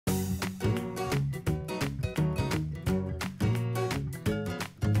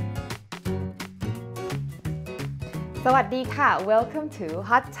สวัสดีค่ะ Welcome to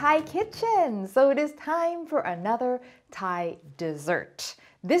Hot Thai Kitchen. So it is time for another Thai dessert.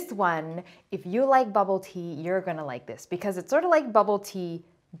 This one, if you like bubble tea, you're gonna like this because it's sort of like bubble tea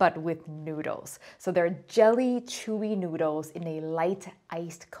but with noodles. So they're jelly, chewy noodles in a light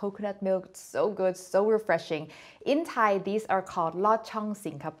iced coconut milk. It's so good, so refreshing. In Thai, these are called ลอดช่อง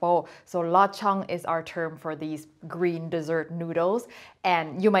Singapore. So ลอดช่อง is our term for these green dessert noodles, and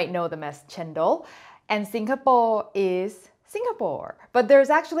you might know them as Cendol. And Singapore is Singapore. But there's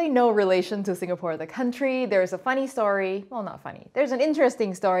actually no relation to Singapore, the country. There's a funny story. Well, not funny. There's an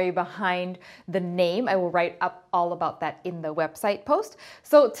interesting story behind the name. I will write up all about that in the website post.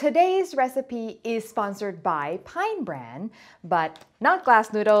 So today's recipe is sponsored by Pine Brand, but not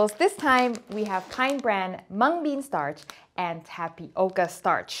glass noodles. This time we have Pine Brand mung bean starch and tapioca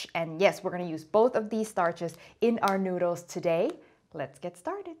starch. And yes, we're going to use both of these starches in our noodles today. Let's get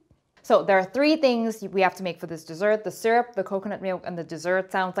started. So there are three things we have to make for this dessert: the syrup, the coconut milk, and the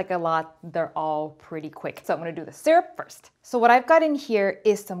dessert. Sounds like a lot. They're all pretty quick. So I'm going to do the syrup first. So what I've got in here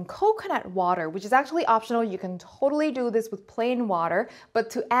is some coconut water, which is actually optional. You can totally do this with plain water, but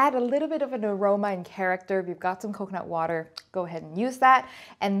to add a little bit of an aroma and character, if you've got some coconut water, go ahead and use that.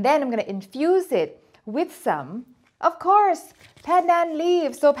 And then I'm going to infuse it with some, of course, pandan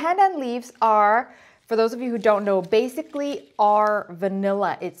leaves. So pandan leaves are, for those of you who don't know, basically are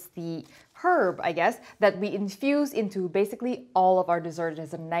vanilla. It's the herb, I guess, that we infuse into basically all of our dessert. It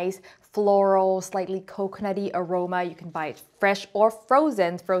has a nice floral, slightly coconutty aroma. You can buy it fresh or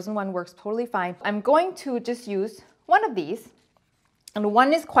frozen. Frozen one works totally fine. I'm going to just use one of these. And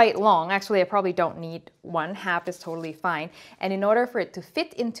one is quite long. Actually, I probably don't need one. Half is totally fine. And in order for it to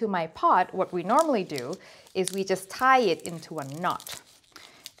fit into my pot, what we normally do is we just tie it into a knot.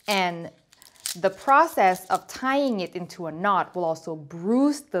 And the process of tying it into a knot will also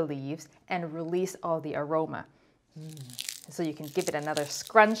bruise the leaves and release all the aroma. So you can give it another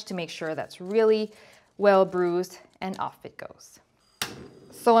scrunch to make sure that's really well bruised, and off it goes.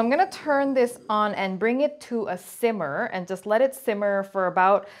 So I'm gonna turn this on and bring it to a simmer and just let it simmer for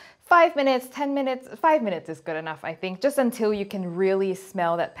about 5 minutes, 10 minutes. 5 minutes is good enough, I think, just until you can really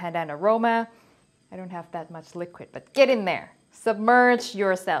smell that pandan aroma. I don't have that much liquid, but get in there. Submerge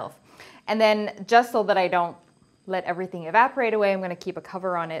yourself. And then just so that I don't let everything evaporate away, I'm going to keep a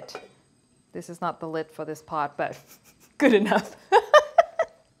cover on it. This is not the lid for this pot, but good enough.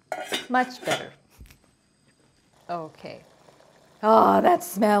 Much better. Okay. Oh, that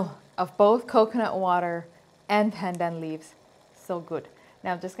smell of both coconut water and pandan leaves. So good.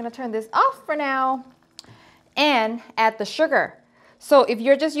 Now I'm just going to turn this off for now and add the sugar. So if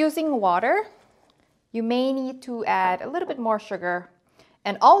you're just using water, you may need to add a little bit more sugar.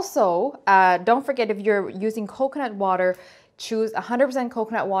 And also, don't forget, if you're using coconut water, choose 100%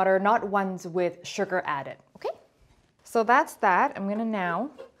 coconut water, not ones with sugar added, okay? So that's that. I'm gonna now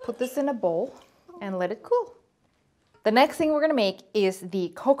put this in a bowl and let it cool. The next thing we're gonna make is the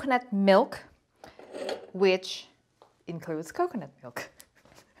coconut milk, which includes coconut milk.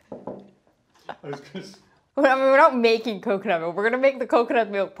 I mean, we're not making coconut milk. We're going to make the coconut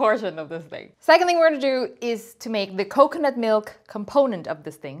milk portion of this thing. Second thing we're going to do is to make the coconut milk component of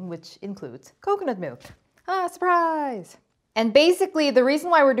this thing, which includes coconut milk. Ah, surprise! And basically, the reason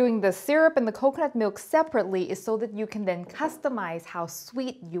why we're doing the syrup and the coconut milk separately is so that you can then customize how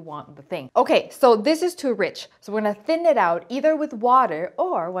sweet you want the thing. Okay, so this is too rich. So we're going to thin it out either with water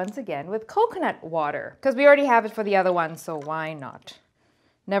or, once again, with coconut water. Because we already have it for the other one, so why not?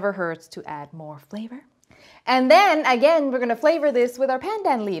 Never hurts to add more flavor. And then, again, we're going to flavor this with our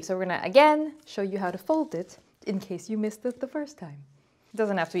pandan leaves. So we're going to, again, show you how to fold it in case you missed it the first time. It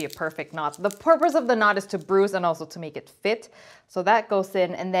doesn't have to be a perfect knot. The purpose of the knot is to bruise and also to make it fit. So that goes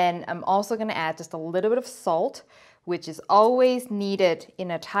in. And then I'm also going to add just a little bit of salt, which is always needed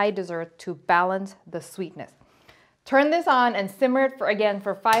in a Thai dessert to balance the sweetness. Turn this on and simmer it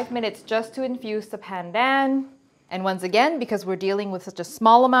for 5 minutes just to infuse the pandan. And once again, because we're dealing with such a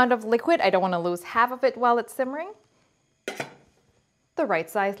small amount of liquid, I don't want to lose half of it while it's simmering. The right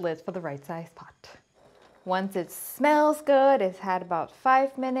size lid for the right size pot. Once it smells good, it's had about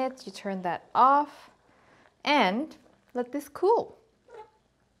 5 minutes, you turn that off and let this cool.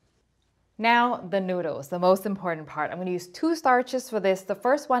 Now the noodles, the most important part. I'm going to use 2 starches for this. The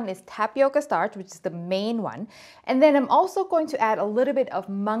first one is tapioca starch, which is the main one. And then I'm also going to add a little bit of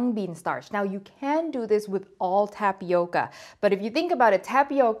mung bean starch. Now you can do this with all tapioca, but if you think about it,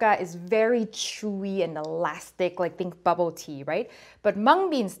 tapioca is very chewy and elastic, like think bubble tea, right? But mung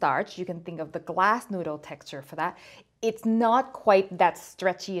bean starch, you can think of the glass noodle texture for that, it's not quite that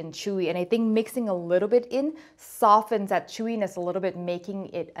stretchy and chewy. And I think mixing a little bit in softens that chewiness a little bit, making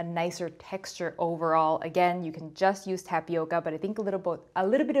it a nicer texture overall. Again, you can just use tapioca, but I think a little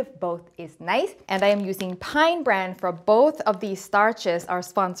bit of both is nice. And I am using Pine brand for both of these starches, our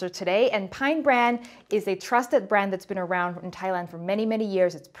sponsor today. And Pine brand is a trusted brand that's been around in Thailand for many, many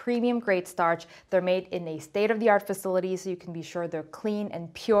years. It's premium grade starch. They're made in a state-of-the-art facility, so you can be sure they're clean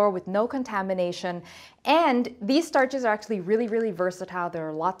and pure with no contamination. And these starches are actually really, really versatile. There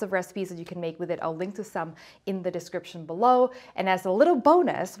are lots of recipes that you can make with it. I'll link to some in the description below. And as a little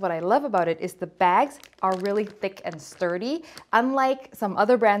bonus, what I love about it is the bags are really thick and sturdy. Unlike some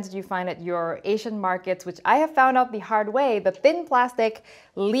other brands that you find at your Asian markets, which I have found out the hard way, the thin plastic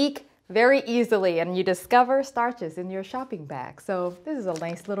leak very easily and you discover starches in your shopping bag. So this is a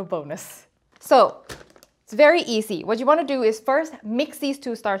nice little bonus. So it's very easy. What you want to do is first mix these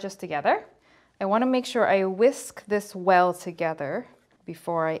two starches together. I want to make sure I whisk this well together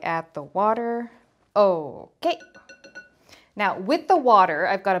before I add the water. Okay. Now with the water,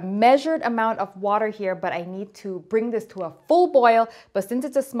 I've got a measured amount of water here, but I need to bring this to a full boil. But since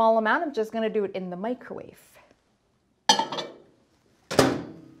it's a small amount, I'm just going to do it in the microwave.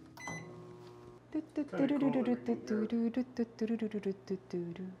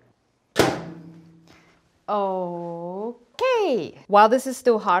 Okay. While this is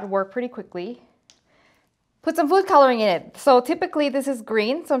still hot, work pretty quickly. Put some food coloring in it. So typically this is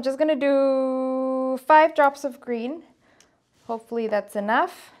green, so I'm just gonna do 5 drops of green. Hopefully that's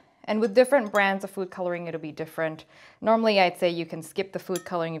enough. And with different brands of food coloring, it'll be different. Normally I'd say you can skip the food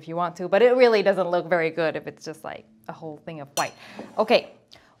coloring if you want to, but it really doesn't look very good if it's just like a whole thing of white. Okay,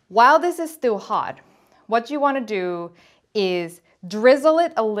 while this is still hot, what you wanna do is drizzle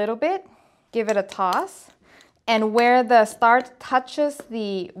it a little bit, give it a toss. And where the starch touches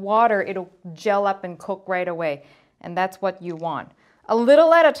the water, it'll gel up and cook right away. And that's what you want. A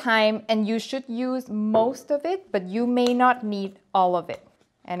little at a time, and you should use most of it, but you may not need all of it.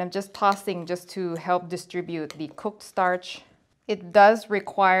 And I'm just tossing just to help distribute the cooked starch. It does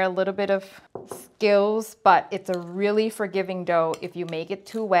require a little bit of skills, but it's a really forgiving dough. If you make it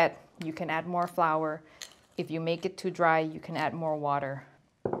too wet, you can add more flour. If you make it too dry, you can add more water.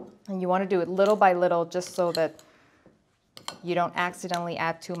 And you want to do it little by little just so that you don't accidentally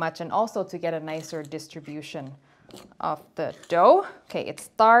add too much, and also to get a nicer distribution of the dough. Okay, it's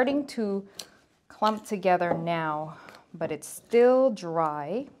starting to clump together now, but it's still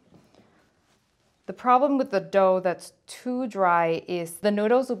dry. The problem with the dough that's too dry is the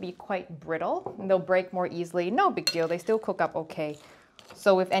noodles will be quite brittle and they'll break more easily. No big deal, they still cook up okay.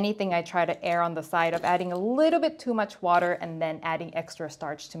 So if anything, I try to err on the side of adding a little bit too much water and then adding extra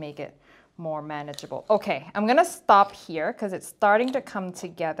starch to make it more manageable. Okay, I'm gonna stop here because it's starting to come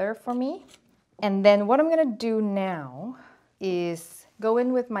together for me. And then what I'm gonna do now is go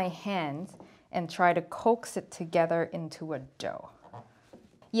in with my hands and try to coax it together into a dough.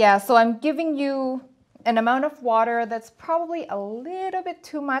 Yeah, so I'm giving you an amount of water that's probably a little bit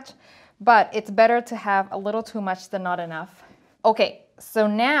too much, but it's better to have a little too much than not enough. Okay, so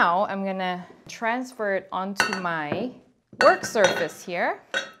now I'm gonna transfer it onto my work surface here.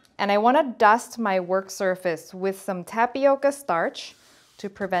 And I wanna dust my work surface with some tapioca starch to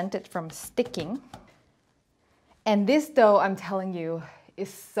prevent it from sticking. And this dough, I'm telling you,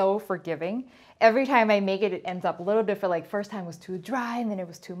 is so forgiving. Every time I make it, it ends up a little different. Like first time was too dry and then it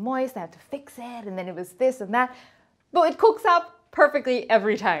was too moist. I had to fix it and then it was this and that. But it cooks up perfectly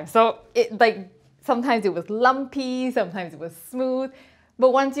every time. So sometimes it was lumpy, sometimes it was smooth.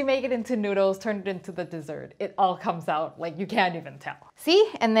 But once you make it into noodles, turn it into the dessert, it all comes out like you can't even tell.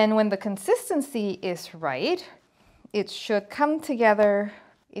 See? And then when the consistency is right, it should come together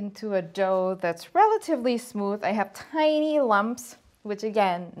into a dough that's relatively smooth. I have tiny lumps, which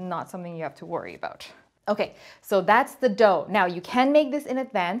again, not something you have to worry about. Okay, so that's the dough. Now you can make this in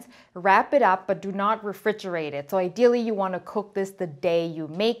advance, wrap it up, but do not refrigerate it. So ideally you want to cook this the day you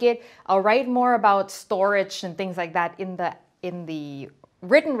make it. I'll write more about storage and things like that in the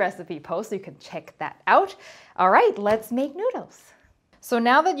written recipe post, so you can check that out. All right, let's make noodles. So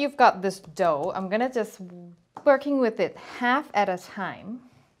now that you've got this dough, I'm gonna just working with it half at a time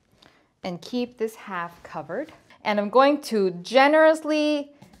and keep this half covered. And I'm going to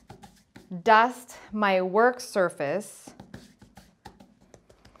generously dust my work surface.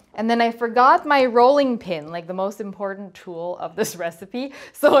 And then I forgot my rolling pin, like the most important tool of this recipe.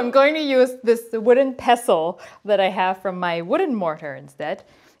 So I'm going to use this wooden pestle that I have from my wooden mortar instead.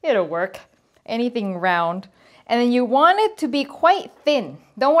 It'll work, anything round. And then you want it to be quite thin.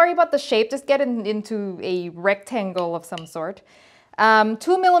 Don't worry about the shape, just get it into a rectangle of some sort. 2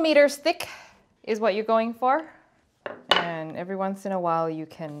 millimeters thick is what you're going for. And every once in a while you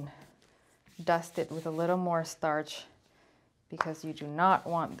can dust it with a little more starch because you do not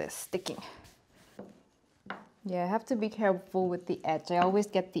want this sticking. Yeah, I have to be careful with the edge. I always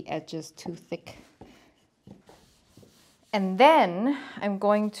get the edges too thick. And then I'm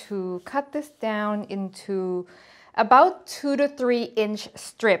going to cut this down into about 2 to 3 inch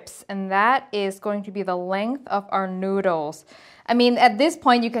strips, and that is going to be the length of our noodles. I mean, at this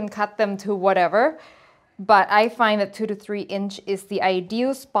point you can cut them to whatever, but I find that 2 to 3 inch is the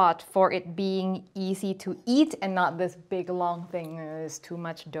ideal spot for it being easy to eat and not this big long thing that is too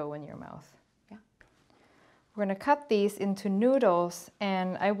much dough in your mouth. Yeah. We're gonna cut these into noodles,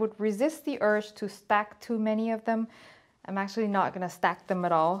 and I would resist the urge to stack too many of them. I'm actually not gonna stack them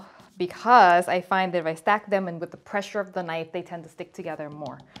at all because I find that if I stack them and with the pressure of the knife, they tend to stick together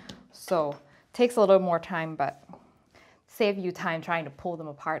more. So it takes a little more time, but save you time trying to pull them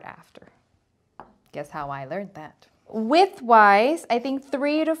apart after. Guess how I learned that. Width-wise, I think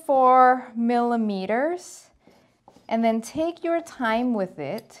 3 to 4 millimeters, and then take your time with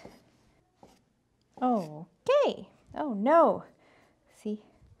it. Okay. Oh no. See?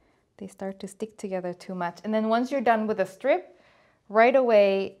 They start to stick together too much. And then once you're done with a strip, right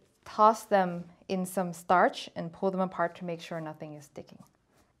away, toss them in some starch and pull them apart to make sure nothing is sticking.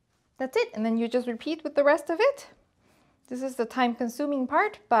 That's it. And then you just repeat with the rest of it. This is the time-consuming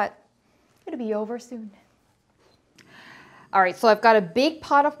part, but it'll be over soon. All right, so I've got a big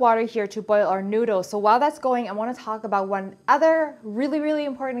pot of water here to boil our noodles. So while that's going, I want to talk about one other really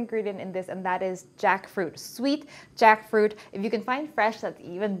important ingredient in this, and that is jackfruit, sweet jackfruit. If you can find fresh, that's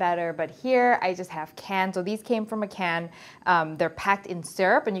even better. But here I just have canned. So these came from a can. They're packed in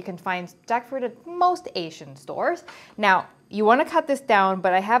syrup, and you can find jackfruit at most Asian stores. Now, you want to cut this down,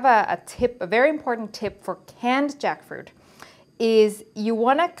 but I have a tip, a very important tip for canned jackfruit, is you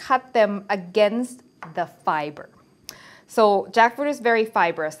want to cut them against the fiber. So jackfruit is very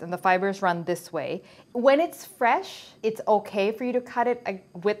fibrous, and the fibers run this way. When it's fresh, it's okay for you to cut it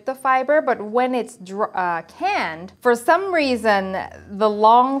with the fiber, but when it's canned, for some reason, the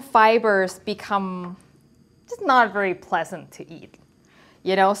long fibers become just not very pleasant to eat.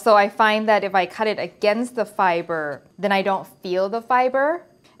 You know, so I find that if I cut it against the fiber, then I don't feel the fiber.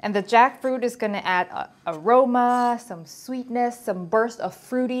 And the jackfruit is going to add aroma, some sweetness, some burst of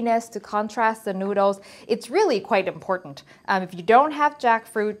fruitiness to contrast the noodles. It's really quite important. If you don't have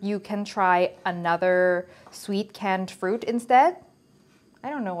jackfruit, you can try another sweet canned fruit instead.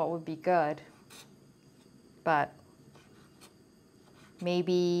 I don't know what would be good, but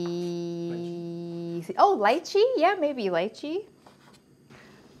maybe... Oh, lychee? Yeah, maybe lychee.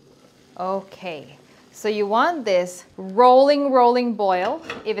 Okay. So you want this rolling boil.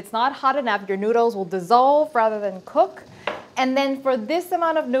 If it's not hot enough, your noodles will dissolve rather than cook. And then for this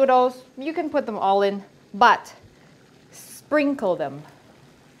amount of noodles, you can put them all in, but sprinkle them.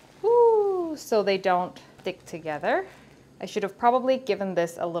 Woo, so they don't stick together. I should have probably given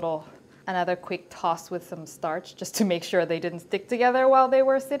this another quick toss with some starch just to make sure they didn't stick together while they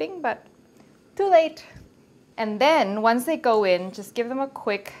were sitting, but too late. And then once they go in, just give them a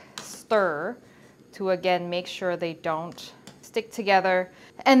quick stir to again make sure they don't stick together.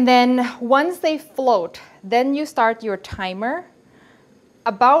 And then once they float, then you start your timer.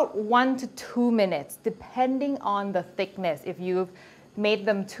 About 1 to 2 minutes, depending on the thickness. If you've made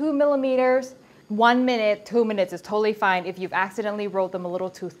them 2 millimeters, 1 minute, 2 minutes is totally fine. If you've accidentally rolled them a little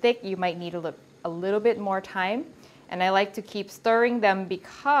too thick, you might need a little bit more time. And I like to keep stirring them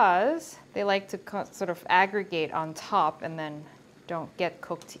because they like to sort of aggregate on top and then don't get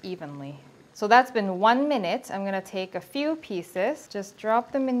cooked evenly. So that's been 1 minute. I'm gonna take a few pieces, just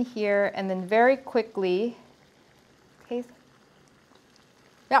drop them in here, and then very quickly, taste.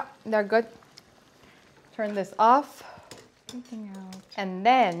 Yeah, they're good. Turn this off. Anything else? And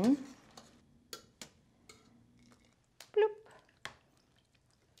then, bloop.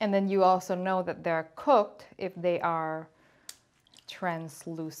 And then you also know that they're cooked if they are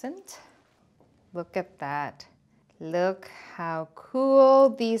translucent. Look at that. Look how cool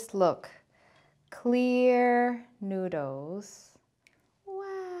these look. Clear noodles.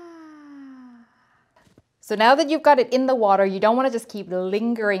 Wow. So now that you've got it in the water, you don't want to just keep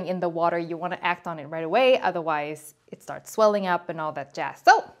lingering in the water. You want to act on it right away. Otherwise, it starts swelling up and all that jazz.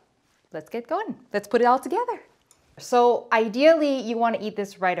 So let's get going. Let's put it all together. So ideally, you want to eat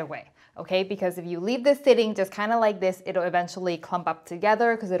this right away. Okay, because if you leave this sitting just kind of like this, it'll eventually clump up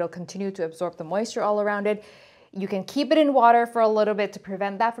together because it'll continue to absorb the moisture all around it. You can keep it in water for a little bit to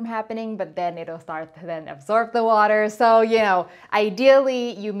prevent that from happening, but then it'll start to then absorb the water. So,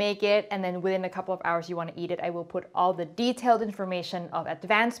 ideally you make it and then within a couple of hours you want to eat it. I will put all the detailed information of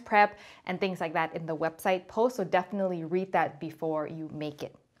advanced prep and things like that in the website post. So definitely read that before you make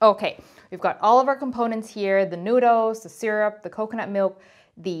it. Okay, we've got all of our components here, the noodles, the syrup, the coconut milk,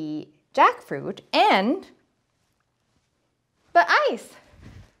 the jackfruit, and the ice.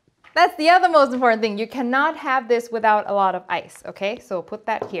 That's the other most important thing. You cannot have this without a lot of ice, okay? So put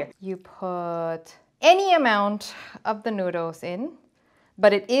that here. You put any amount of the noodles in,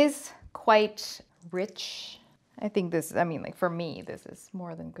 but it is quite rich. I think this, for me, this is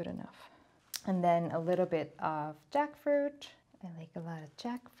more than good enough. And then a little bit of jackfruit. I like a lot of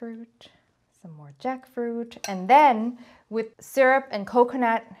jackfruit. Some more jackfruit. And then with syrup and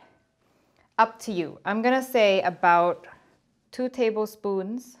coconut, up to you. I'm gonna say about 2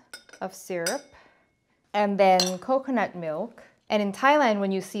 tablespoons of syrup and then coconut milk. And in Thailand,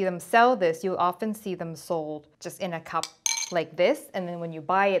 when you see them sell this, you'll often see them sold just in a cup like this. And then when you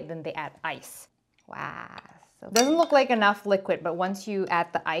buy it, then they add ice. Wow. So it doesn't look like enough liquid, but once you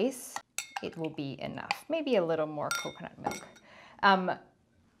add the ice, it will be enough. Maybe a little more coconut milk.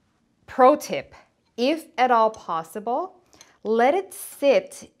 Pro tip, if at all possible, let it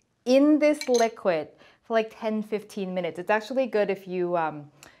sit in this liquid for like 10-15 minutes. It's actually good if you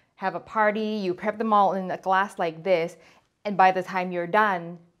have a party, you prep them all in a glass like this, and by the time you're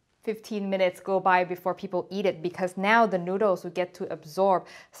done, 15 minutes go by before people eat it, because now the noodles will get to absorb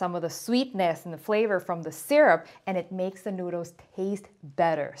some of the sweetness and the flavor from the syrup, and it makes the noodles taste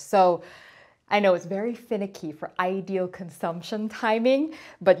better. So I know it's very finicky for ideal consumption timing,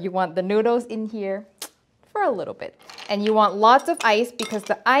 but you want the noodles in here for a little bit. And you want lots of ice because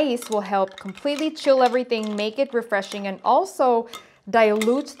the ice will help completely chill everything, make it refreshing, and also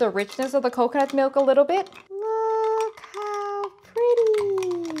dilute the richness of the coconut milk a little bit. Look how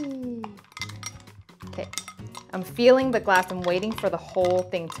pretty. Okay, I'm feeling the glass. I'm waiting for the whole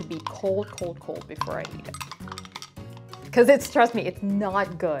thing to be cold, cold, cold before I eat it. Because trust me, it's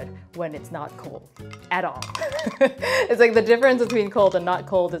not good when it's not cold at all. It's like the difference between cold and not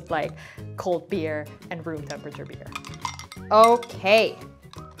cold is like cold beer and room temperature beer. Okay,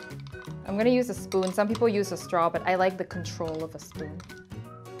 I'm gonna use a spoon. Some people use a straw, but I like the control of a spoon.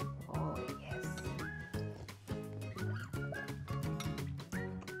 Oh, yes.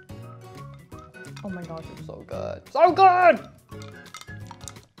 Oh my gosh, it's so good. So good!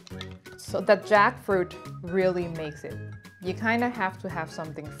 So the jackfruit really makes it. You kind of have to have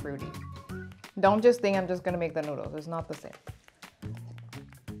something fruity. Don't just think I'm just gonna make the noodles. It's not the same.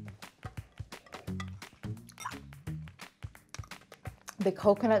 The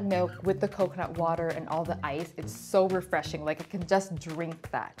coconut milk with the coconut water and all the ice, it's so refreshing. Like I can just drink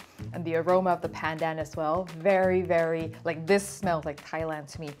that. And the aroma of the pandan as well, very, very, like this smells like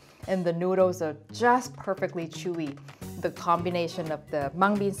Thailand to me. And the noodles are just perfectly chewy. The combination of the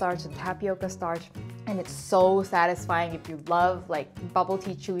mung bean starch and tapioca starch, and it's so satisfying. If you love like bubble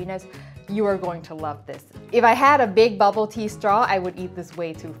tea chewiness, you are going to love this. If I had a big bubble tea straw, I would eat this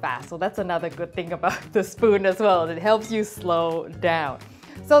way too fast. So that's another good thing about the spoon as well. It helps you slow down.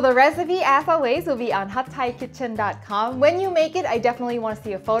 So the recipe, as always, will be on hotthaikitchen.com. When you make it, I definitely want to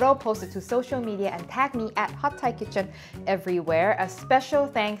see a photo, post it to social media, and tag me at Hot Thai Kitchen everywhere. A special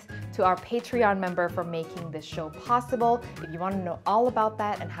thanks to our Patreon member for making this show possible. If you want to know all about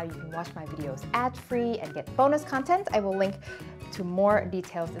that and how you can watch my videos ad-free and get bonus content, I will link to more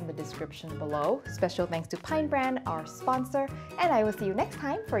details in the description below. Special thanks to Pine Brand, our sponsor, and I will see you next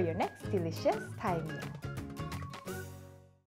time for your next delicious Thai meal.